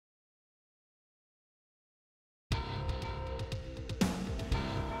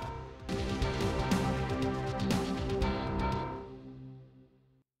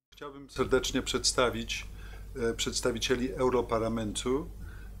Chciałbym serdecznie przedstawić przedstawicieli Europarlamentu.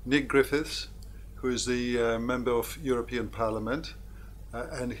 Nick Griffiths, who is the member of European Parliament,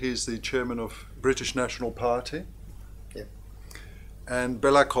 and he is the chairman of British National Party. Yeah. And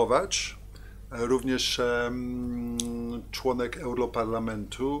Bela Kovacs, również członek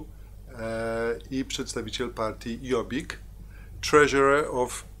Europarlamentu i przedstawiciel partii Jobbik, treasurer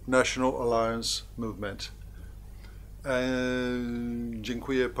of National Alliance Movement.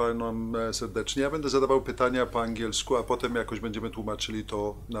 Dziękuję panom serdecznie. Ja będę zadawał pytania po angielsku, a potem jakoś będziemy tłumaczyli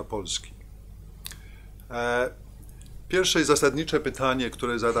to na polski. Pierwsze i zasadnicze pytanie,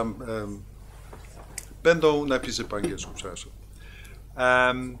 które zadam, będą napisy po angielsku, przepraszam.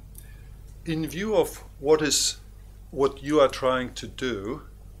 In view of what you are trying to do,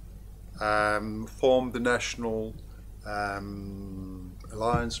 form the National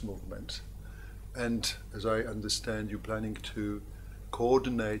Alliance Movement, and as I understand, you're planning to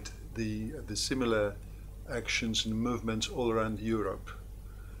coordinate the similar actions and movements all around Europe.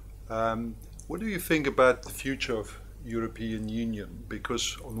 What do you think about the future of European Union?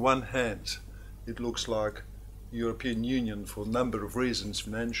 Because on one hand, it looks like European Union, for a number of reasons,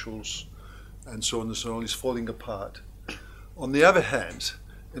 financials and so on and so on, is falling apart. On the other hand,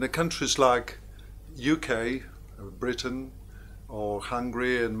 in countries like UK, Britain, or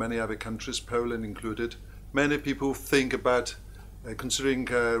Hungary and many other countries, Poland included, many people think about considering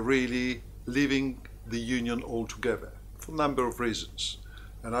really leaving the Union altogether for a number of reasons.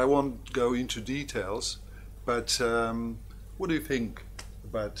 And I won't go into details, but what do you think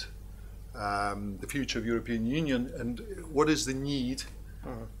about the future of European Union, and what is the need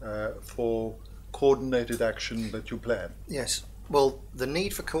for coordinated action that you plan? Yes. Well, the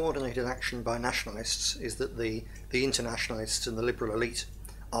need for coordinated action by nationalists is that the internationalists and the liberal elite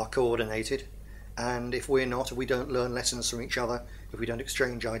are coordinated, and if we're not, if we don't learn lessons from each other, if we don't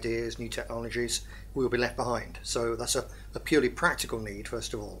exchange ideas, new technologies, we'll be left behind. So that's a purely practical need,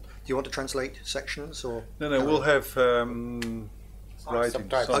 first of all. Do you want to translate sections? Or No, we'll have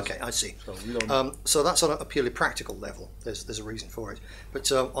writing. Okay, I see. So that's on a purely practical level. There's a reason for it. But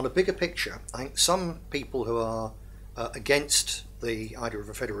on a bigger picture, I think some people who are against the idea of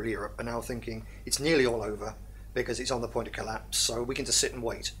a federal Europe are now thinking it's nearly all over because it's on the point of collapse, so we can just sit and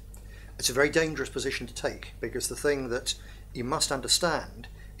wait. It's a very dangerous position to take, because the thing that you must understand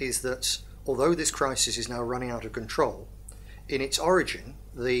is that although this crisis is now running out of control, in its origin,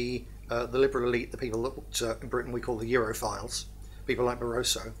 the liberal elite, the people that in Britain we call the Europhiles, people like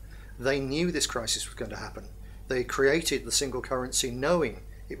Barroso, they knew this crisis was going to happen. They created the single currency knowing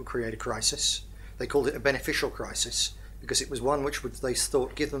it would create a crisis. They called it a beneficial crisis because it was one which would, they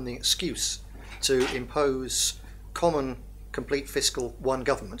thought, give them the excuse to impose common, complete fiscal one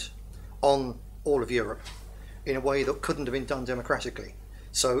government on all of Europe in a way that couldn't have been done democratically.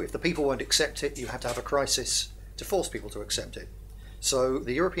 So if the people won't accept it, you have to have a crisis to force people to accept it. So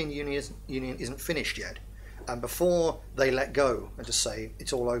the European Union isn't finished yet. And before they let go and just say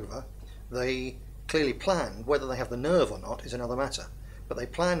it's all over, they clearly planned, whether they have the nerve or not is another matter, but they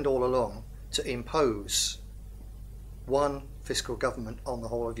planned all along to impose one fiscal government on the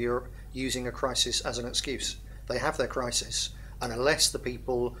whole of Europe using a crisis as an excuse. They have their crisis, and unless the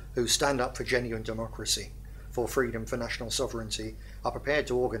people who stand up for genuine democracy, for freedom, for national sovereignty, are prepared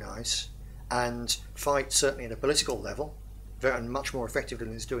to organise and fight, certainly at a political level, very much more effectively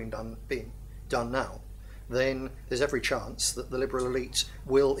than is being done now, then there's every chance that the liberal elite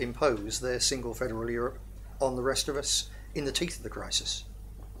will impose their single federal Europe on the rest of us in the teeth of the crisis.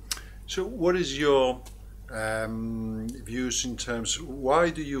 So what is your views in terms, why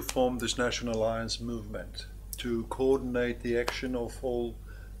do you form this National Alliance movement? To coordinate the action of all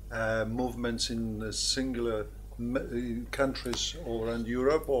movements in singular countries all around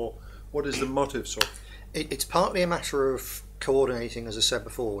Europe, or what is the motives of? It's partly a matter of coordinating, as I said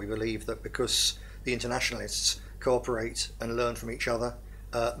before. We believe that because the internationalists cooperate and learn from each other,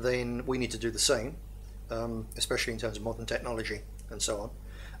 then we need to do the same, especially in terms of modern technology and so on.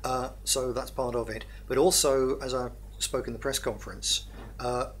 So that's part of it. But also, as I spoke in the press conference,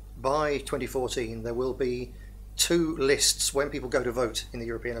 by 2014 there will be two lists. When people go to vote in the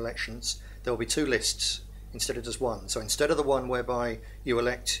European elections, there will be two lists instead of just one. So instead of the one whereby you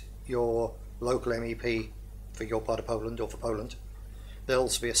elect your local MEP for your part of Poland or for Poland, there'll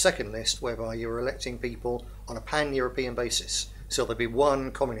also be a second list whereby you're electing people on a pan-European basis. So there'll be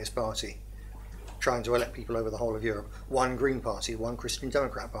one Communist Party trying to elect people over the whole of Europe, one Green Party, one Christian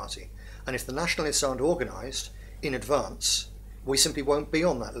Democrat Party. And if the nationalists aren't organised in advance, we simply won't be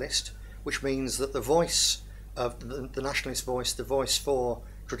on that list, which means that the voice of the nationalist voice, the voice for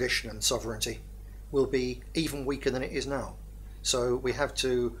tradition and sovereignty, will be even weaker than it is now. So we have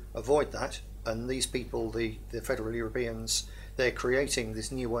to avoid that. And these people, the federal Europeans, they're creating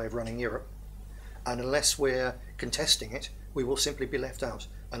this new way of running Europe. And unless we're contesting it, we will simply be left out,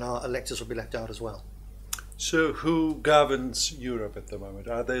 and our electors will be left out as well. So who governs Europe at the moment?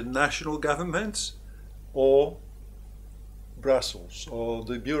 Are they national governments or Brussels, or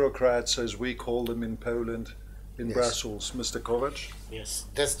the bureaucrats, as we call them in Poland, in Yes. Brussels? Mr. Kovacs? Yes,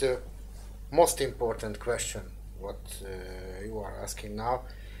 that's the most important question, what you are asking now.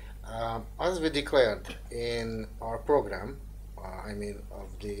 As we declared in our program,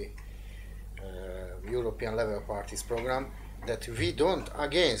 of the European level parties program, that we don't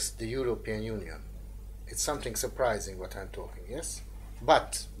against the European Union. It's something surprising what I'm talking, yes?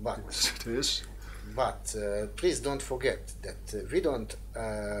 But Yes, it is. But please don't forget that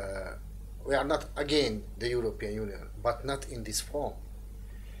we are not against the European Union, but not in this form.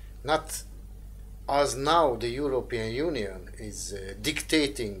 Not as now the European Union is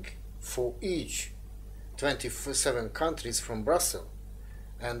dictating for each 27 countries from Brussels.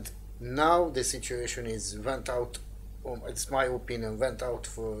 And now the situation went out, it's my opinion, went out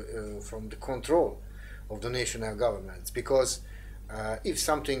from the control of the national governments, because if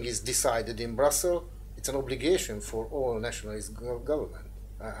something is decided in Brussels, it's an obligation for all nationalist government.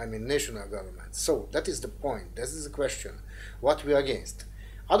 National governments. So that is the point. This is the question. What we are against.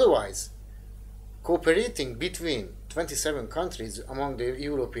 Otherwise, cooperating between 27 countries among the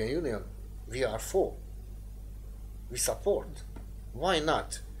European Union, we are for. We support. Why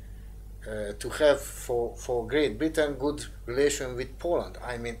not? To have for Great Britain good relation with Poland.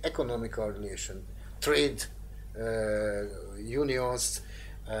 Economical relation, trade, unions,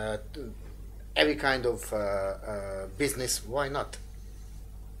 every kind of business. Why not?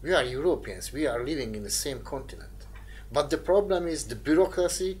 We are Europeans. We are living in the same continent. But the problem is the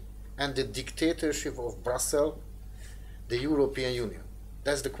bureaucracy and the dictatorship of Brussels, the European Union.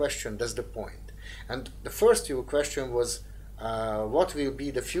 That's the question. That's the point. And the first your question was, what will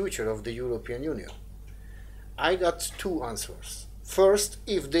be the future of the European Union? I got two answers. First,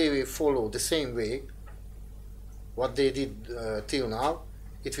 if they will follow the same way, what they did till now,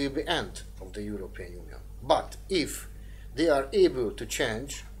 it will be end of the European Union. But if they are able to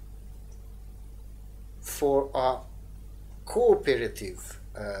change for a cooperative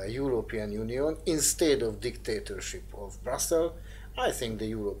European Union instead of dictatorship of Brussels, I think the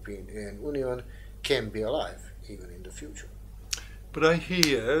European Union can be alive even in the future. But I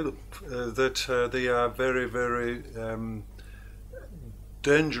hear that they are very, very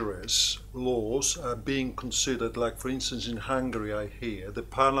dangerous laws are being considered. Like, for instance, in Hungary, I hear the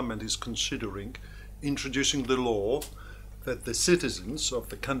parliament is considering introducing the law that the citizens of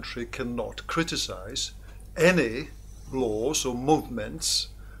the country cannot criticize any laws or movements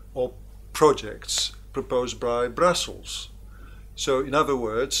or projects proposed by Brussels. So, in other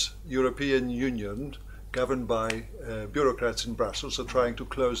words, European Union, governed by bureaucrats in Brussels, are trying to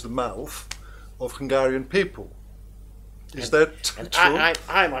close the mouth of Hungarian people. Is that true?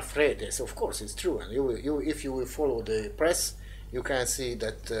 I'm afraid, yes, of course it's true. And if you will follow the press, you can see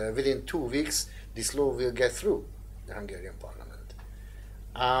that within 2 weeks this law will get through the Hungarian parliament.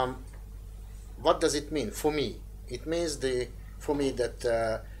 What does it mean for me? It means for me that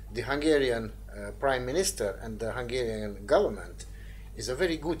the Hungarian Prime Minister and the Hungarian government is a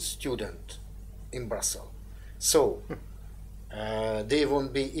very good student in Brussels. So they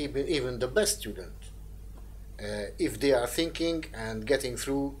won't be even the best student if they are thinking and getting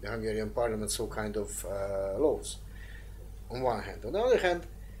through the Hungarian parliament so kind of laws, on one hand. On the other hand,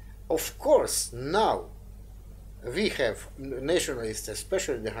 of course, now we have nationalists,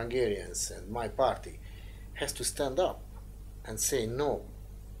 especially the Hungarians and my party, has to stand up and say no.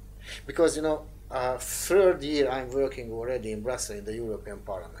 Because, third year I'm working already in Brussels in the European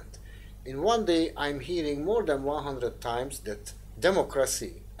Parliament. In one day I'm hearing more than 100 times that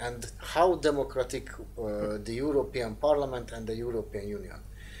democracy and how democratic the European Parliament and the European Union.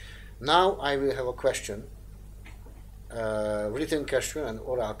 Now I will have a question, written question and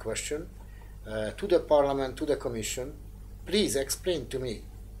oral question, to the Parliament, to the Commission. Please explain to me,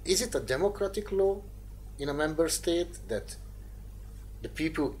 is it a democratic law in a member state that the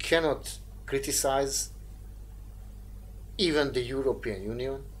people cannot criticize even the European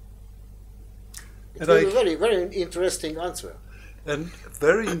Union? It will be a very, very interesting answer. And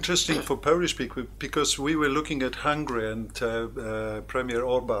very interesting for Polish people, because we were looking at Hungary and Premier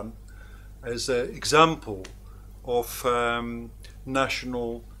Orban as an example of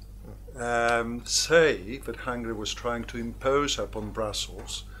national say that Hungary was trying to impose upon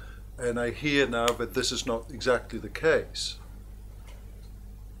Brussels. And I hear now that this is not exactly the case.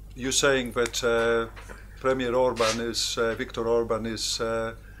 You're saying that Premier Orban is, Viktor Orban is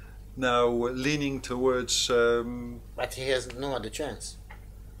now leaning towards... But he has no other chance.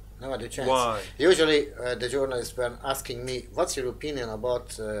 No other chance. Why? Usually the journalists were asking me, what's your opinion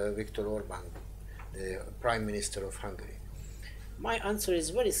about Viktor Orban, the Prime Minister of Hungary? My answer is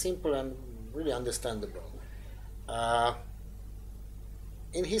very simple and really understandable.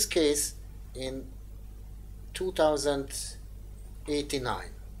 In his case, in 2089,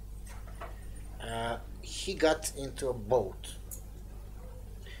 he got into a boat.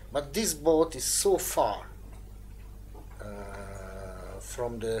 But this boat is so far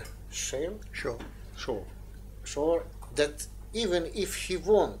from the shore that even if he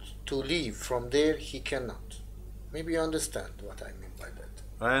wants to leave from there, he cannot. Maybe you understand what I mean by that.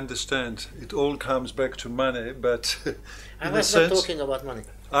 I understand. It all comes back to money, but I was not talking about money.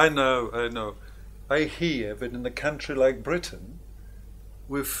 I know. I hear that in a country like Britain,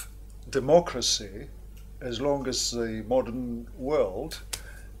 with democracy, as long as the modern world,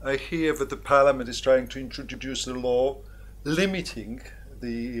 I hear that the parliament is trying to introduce a law limiting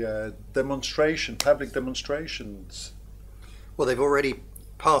the public demonstrations. Well, they've already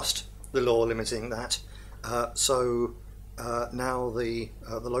passed the law limiting that. So now the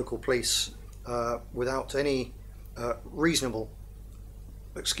local police, without any reasonable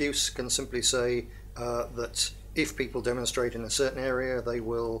excuse, can simply say that if people demonstrate in a certain area, they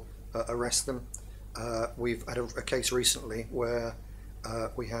will arrest them. We've had a case recently where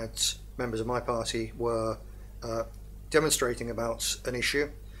we had members of my party were demonstrating about an issue.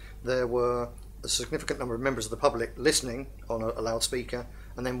 There were a significant number of members of the public listening on a loudspeaker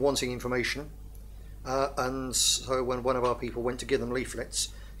and then wanting information. And so when one of our people went to give them leaflets,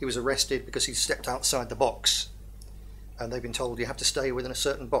 he was arrested because he stepped outside the box. And they've been told you have to stay within a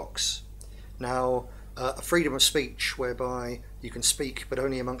certain box. Now, a freedom of speech whereby you can speak but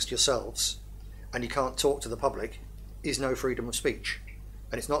only amongst yourselves and you can't talk to the public is no freedom of speech.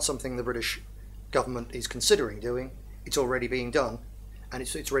 And it's not something the British government is considering doing. It's already being done, and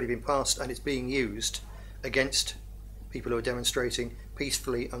it's already been passed, and it's being used against people who are demonstrating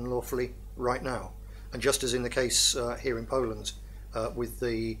peacefully and lawfully right now. And just as in the case here in Poland with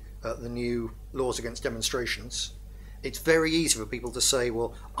the new laws against demonstrations, it's very easy for people to say,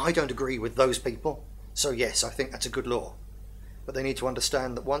 well, I don't agree with those people, so yes, I think that's a good law. But they need to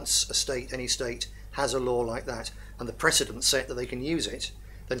understand that once any state has a law like that, and the precedent set that they can use it,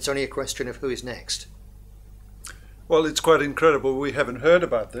 then it's only a question of who is next. Well, it's quite incredible. We haven't heard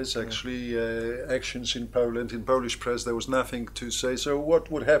about this, actually, actions in Poland. In Polish press, there was nothing to say. So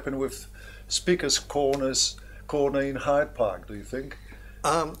what would happen with Speaker's Corner in Hyde Park, do you think?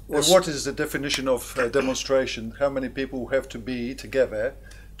 And what is the definition of demonstration? How many people have to be together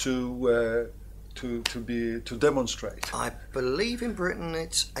to demonstrate? I believe in Britain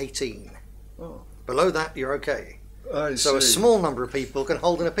it's 18. Oh. Below that, you're okay. I So a see. small number of people can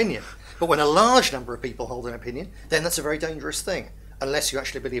hold an opinion. But when a large number of people hold an opinion, then that's a very dangerous thing, unless you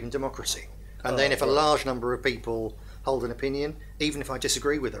actually believe in democracy. And then if a large number of people hold an opinion, even if I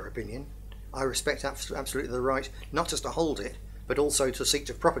disagree with their opinion, I respect absolutely the right not just to hold it, but also to seek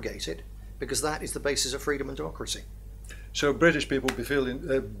to propagate it, because that is the basis of freedom and democracy. So British people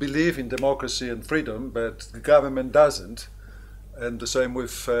believe in democracy and freedom, but the government doesn't. And the same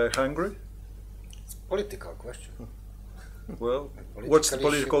with Hungary? It's a political question. Well, what's the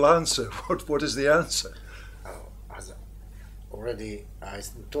political answer? What is the answer? As already I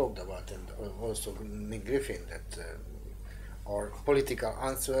talked about, and also Grifin, that our political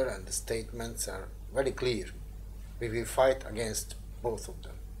answer and the statements are very clear. We will fight against both of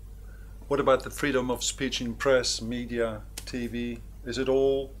them. What about the freedom of speech in press, media, TV? Is it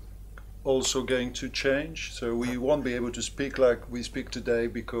all also going to change? So we won't be able to speak like we speak today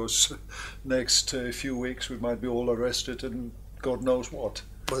because next few weeks we might be all arrested and God knows what.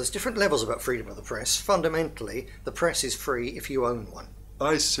 Well, there's different levels about freedom of the press. Fundamentally, the press is free if you own one.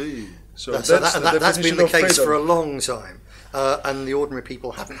 I see. So that's been the case for a long time. And the ordinary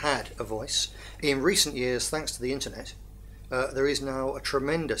people haven't had a voice. In recent years, thanks to the internet, there is now a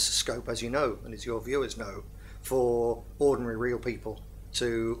tremendous scope, as you know, and as your viewers know, for ordinary real people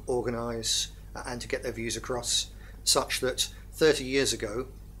to organise and to get their views across, such that 30 years ago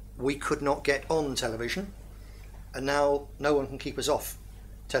we could not get on television, and now no one can keep us off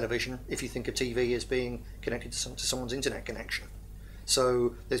television if you think of TV as being connected to someone's internet connection.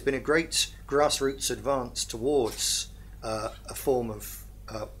 So there's been a great grassroots advance towards a form of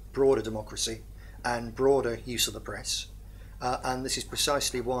broader democracy and broader use of the press, and this is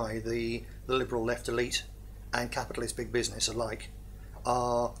precisely why the liberal left elite and capitalist big business alike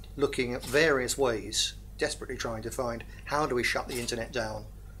are looking at various ways, desperately trying to find how do we shut the internet down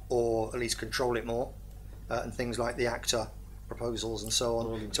or at least control it more, and things like the ACTA proposals and so on.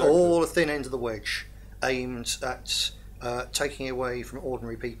 Well, It's exactly. all a thin end of the wedge, aimed at taking away from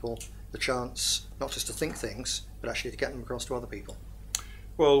ordinary people the chance not just to think things, but actually to get them across to other people.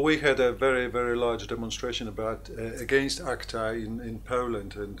 Well, we had a very, very large demonstration against ACTA in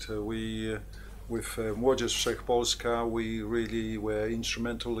Poland, and we, with Młodzież Wszechpolska, we really were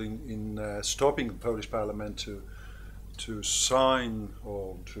instrumental in stopping the Polish Parliament to sign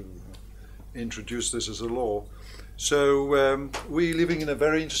or to introduce this as a law. So we're living in a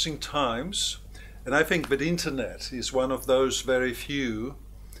very interesting times, and I think that internet is one of those very few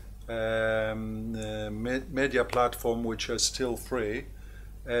media platforms which are still free.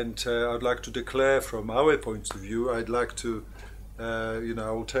 And I'd like to declare from our point of view, I'd like to, I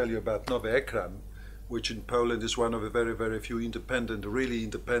will tell you about Nowy Ekran, which in Poland is one of the very, very few really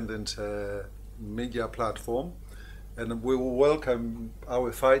independent media platform. And we will welcome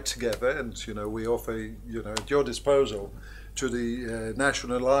our fight together, and we offer at your disposal to the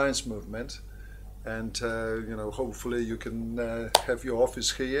National Alliance movement, and hopefully you can have your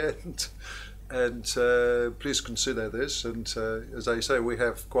office here, and please consider this. And as I say, we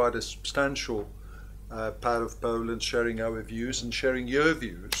have quite a substantial part of Poland sharing our views and sharing your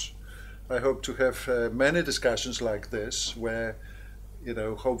views. I hope to have many discussions like this, where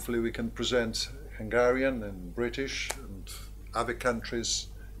hopefully we can present Hungarian and British and other countries'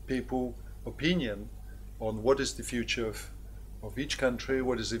 people opinion on what is the future of each country,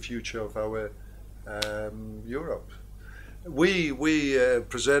 what is the future of our Europe. We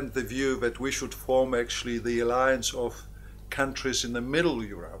present the view that we should form actually the alliance of countries in the middle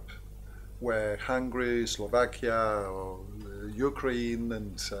Europe, where Hungary, Slovakia, or Ukraine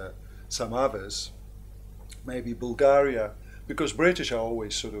and some others, maybe Bulgaria, because British are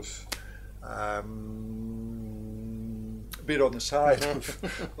always sort of a bit on the side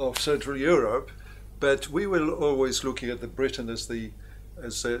of Central Europe, but we will always looking at the Britain as the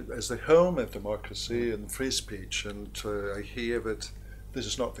home of democracy and free speech, and I hear that this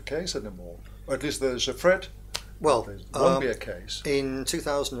is not the case anymore. Or at least there's a threat. Well, there won't be a case. In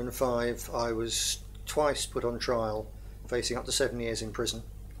 2005, I was twice put on trial, facing up to 7 years in prison,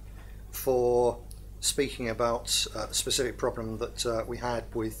 for speaking about a specific problem that we had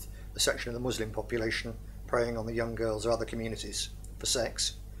with a section of the Muslim population preying on the young girls of other communities for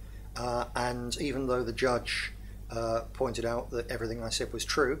sex. And even though the judge pointed out that everything I said was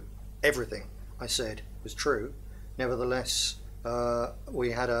true, everything I said was true, nevertheless,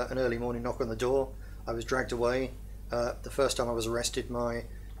 we had an early morning knock on the door. I was dragged away. The first time I was arrested, my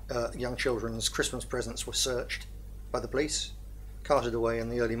young children's Christmas presents were searched by the police, carted away in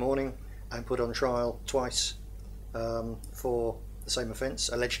the early morning, and put on trial twice for the same offence,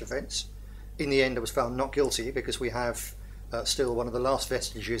 alleged offence. In the end, I was found not guilty because we have still one of the last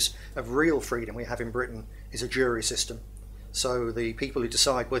vestiges of real freedom we have in Britain is a jury system. So the people who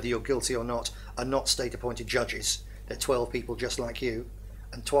decide whether you're guilty or not are not state-appointed judges. They're 12 people just like you,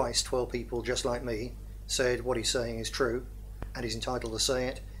 and twice 12 people just like me said what he's saying is true, and he's entitled to say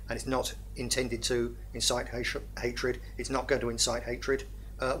it, and it's not intended to incite hatred. It's not going to incite hatred.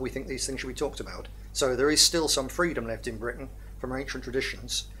 We think these things should be talked about. So there is still some freedom left in Britain from ancient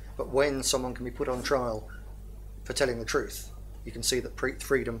traditions, but when someone can be put on trial for telling the truth, you can see that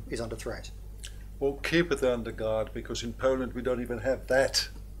freedom is under threat. Well, keep it under guard, because in Poland we don't even have that,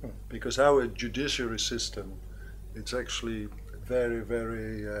 because our judiciary system, it's actually very,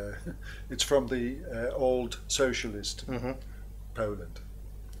 very, it's from the old socialist Poland.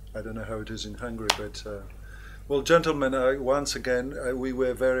 I don't know how it is in Hungary, but well, gentlemen, once again, we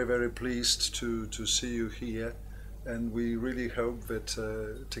were very, very pleased to see you here, and we really hope that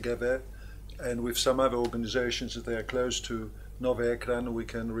together and with some other organizations that they are close to Nowy Ekran, we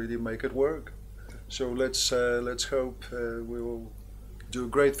can really make it work. So let's hope we will do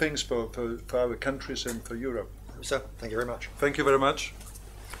great things for our countries and for Europe. So, thank you very much. Thank you very much.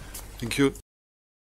 Thank you.